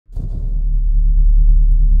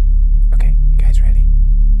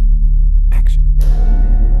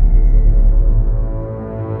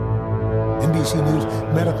ABC News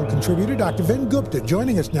medical contributor, Dr. Vin Gupta,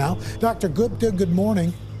 joining us now. Dr. Gupta, good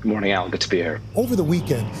morning. Good morning, Al. Good to be here. Over the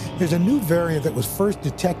weekend, there's a new variant that was first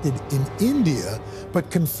detected in India,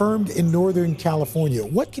 but confirmed in Northern California.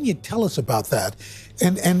 What can you tell us about that?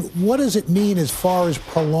 And what does it mean as far as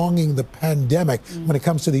prolonging the pandemic when it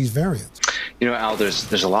comes to these variants? You know, Al,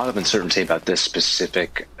 there's a lot of uncertainty about this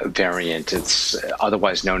specific variant. It's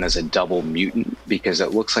otherwise known as a double mutant because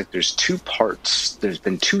it looks like there's two parts. There's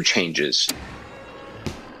been two changes.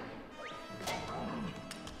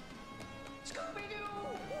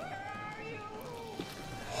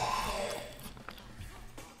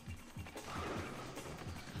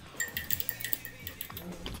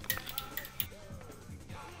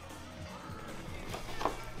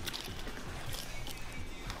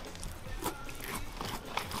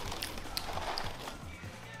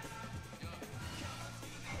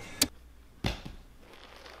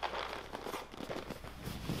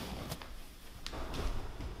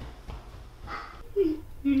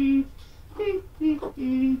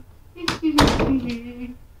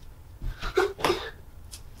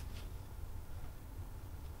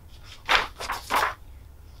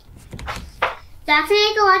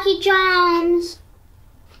 Vaccinate the Lucky Charms.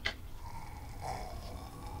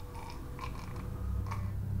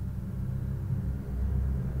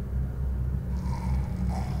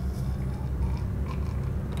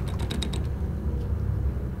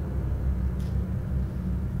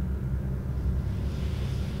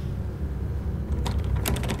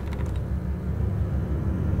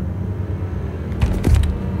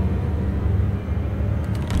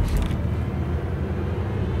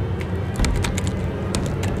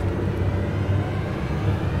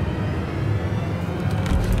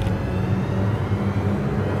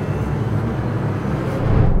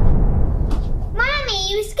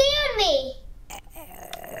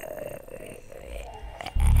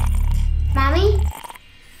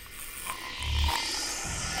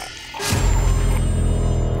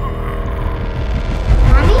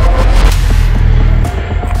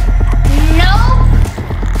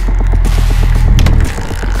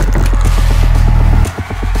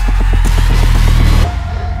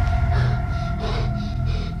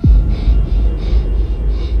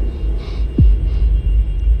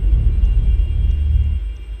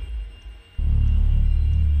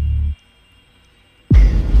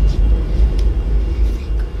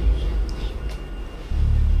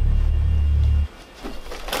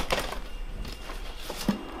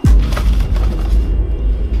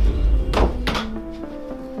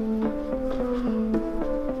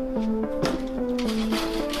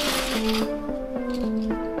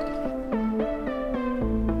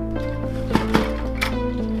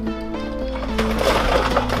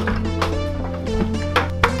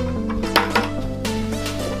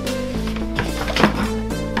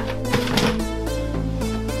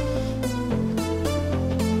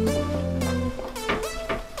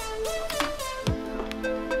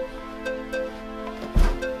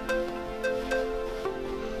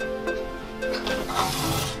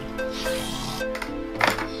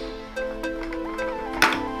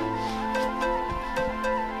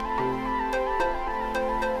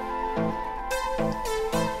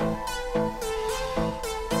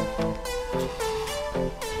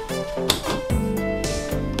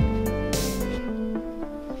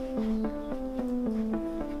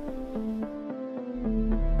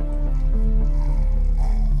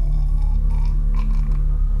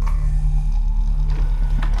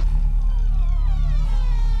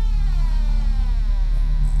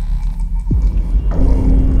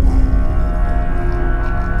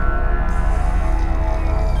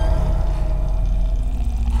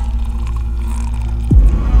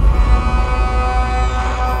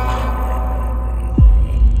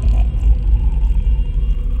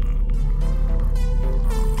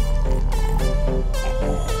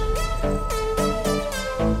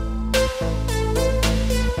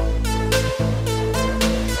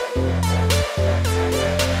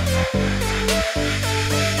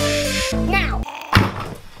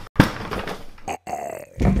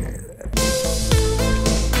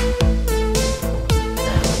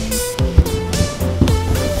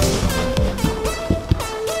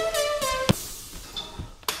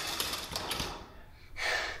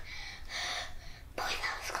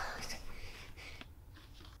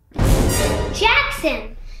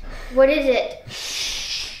 What is it?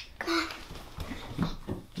 Come on.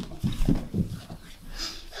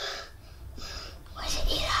 What is it,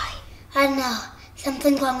 Eli? I don't know.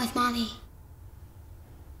 Something's wrong with Mommy.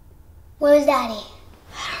 Where's Daddy?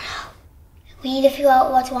 I don't know. We need to figure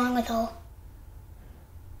out what's wrong with her.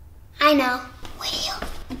 I know. Will you?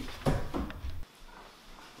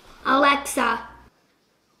 Alexa,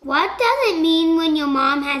 what does it mean when your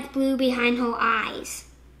mom has blue behind her eyes?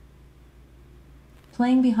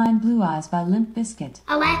 Playing Behind Blue Eyes by Limp Bizkit.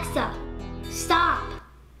 Alexa, stop.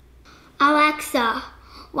 Alexa,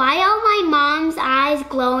 why are my mom's eyes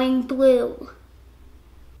glowing blue?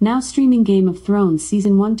 Now streaming Game of Thrones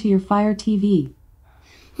Season 1 to your Fire TV.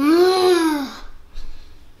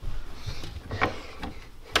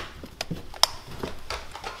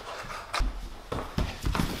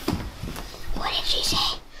 What did she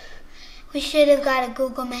say? We should have got a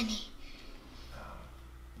Google Mini.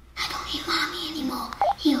 I don't need Mommy anymore.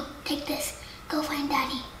 Here, take this. Go find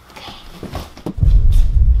Daddy. Okay.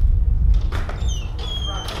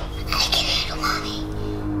 I can handle Mommy.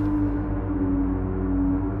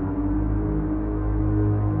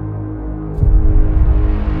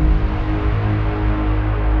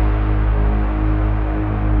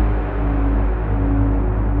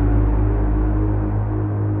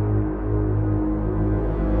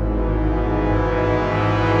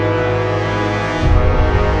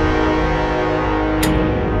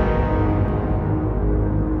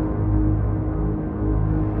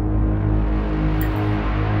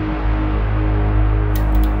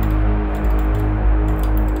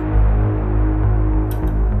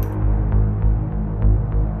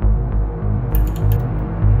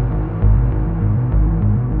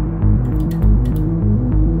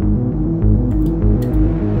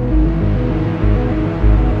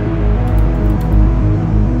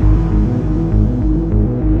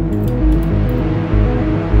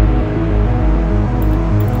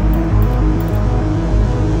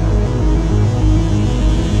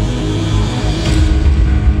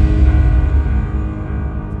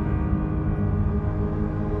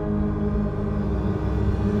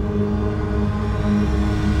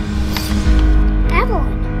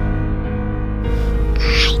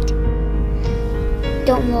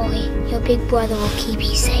 Don't worry, your big brother will keep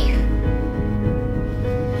you safe.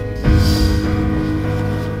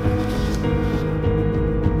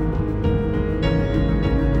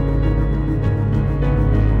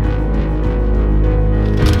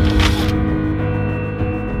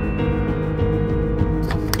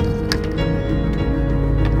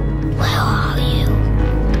 Where are you?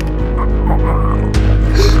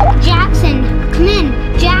 Jackson, come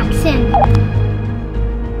in, Jackson.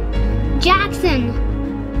 Jackson!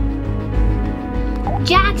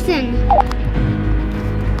 Jackson!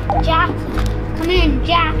 Jackson! Come in,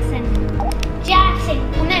 Jackson!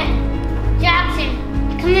 Jackson, come in!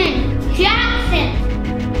 Jackson, come in! Jackson!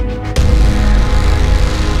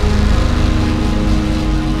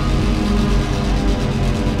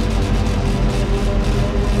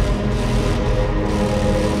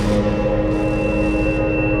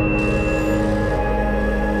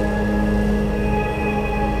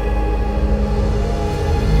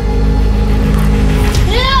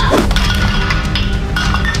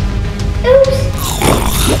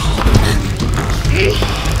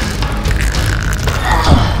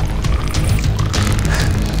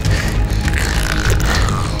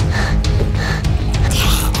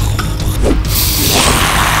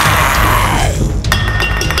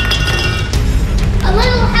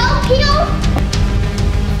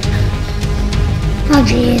 Oh,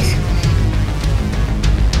 jeez.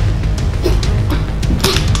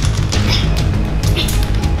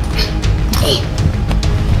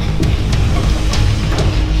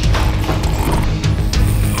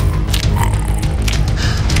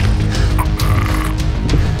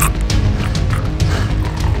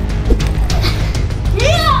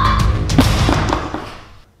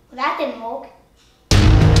 That didn't work.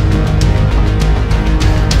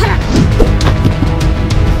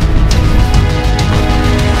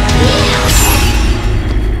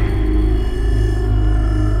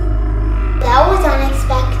 That was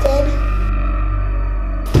unexpected.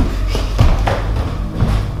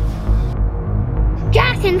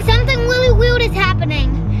 Jackson, something really weird is happening.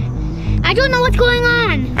 I don't know what's going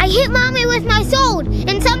on. I hit Mommy with my sword,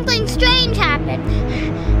 and something strange happened.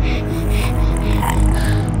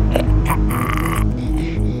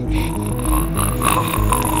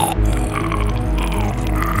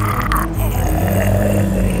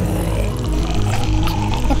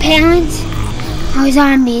 The parents are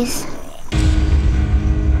zombies.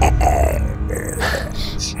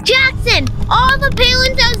 Jackson, all the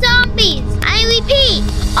parents are zombies. I repeat,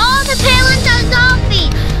 all the parents are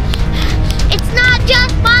zombies. It's not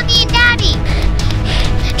just Mommy and Daddy.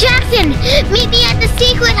 Jackson, meet me at the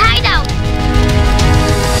secret hideout.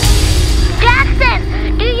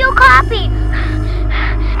 Jackson, do you copy?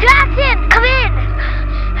 Jackson, come in.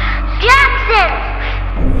 Jackson!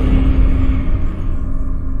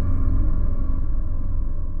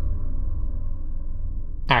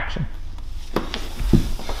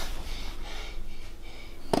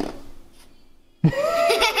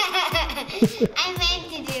 I meant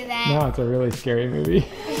to do that. No, it's a really scary movie.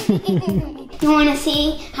 You want to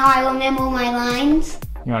see how I remember my lines?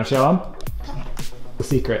 You want to show them? The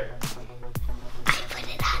secret. I put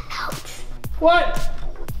it on notes. What?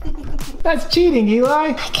 That's cheating,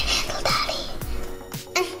 Eli. I can handle Daddy.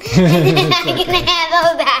 I can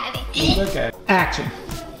handle Daddy. It's okay. Action.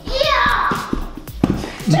 Yeah!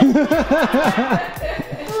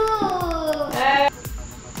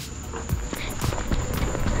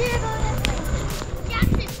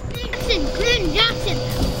 Jackson.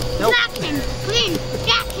 Nope.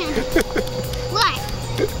 Jackson. What?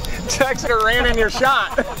 Jackson ran in your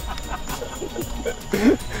shot.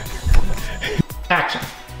 Action.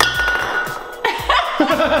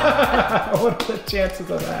 What are the chances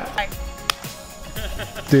of that?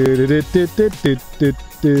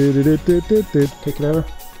 Kick it over.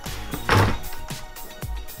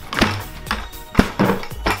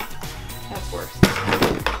 That's worse.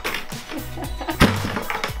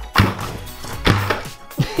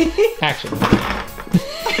 Action.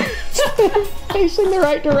 Facing the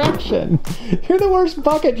right direction. You're the worst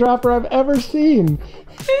bucket dropper I've ever seen.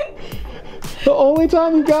 The only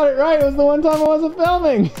time you got it right was the one time I wasn't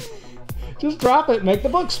filming. Just drop it, make the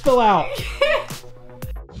book spill out.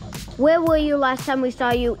 Where were you last time we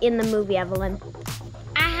saw you in the movie, Evelyn?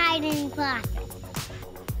 I hide in the closet.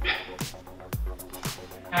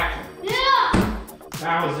 Action. Yeah!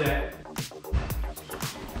 That was it.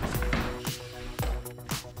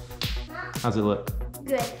 How's it look?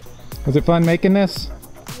 Good. Was it fun making this?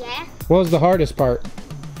 Yeah? What was the hardest part?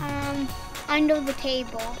 Under the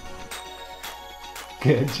table.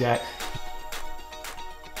 Good, Jack.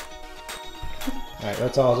 Alright,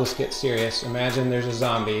 let's all just get serious. Imagine there's a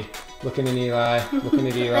zombie looking at Eli, looking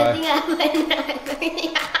at Eli.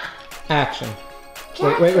 Action.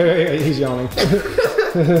 Wait, he's yawning.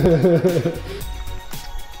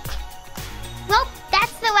 Well,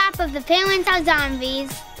 that's the wrap of the Parents Are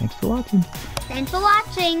Zombies. Thanks for watching. Thanks for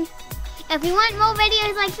watching. If you want more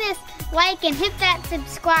videos like this, like and hit that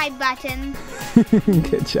subscribe button.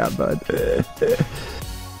 Good job, bud.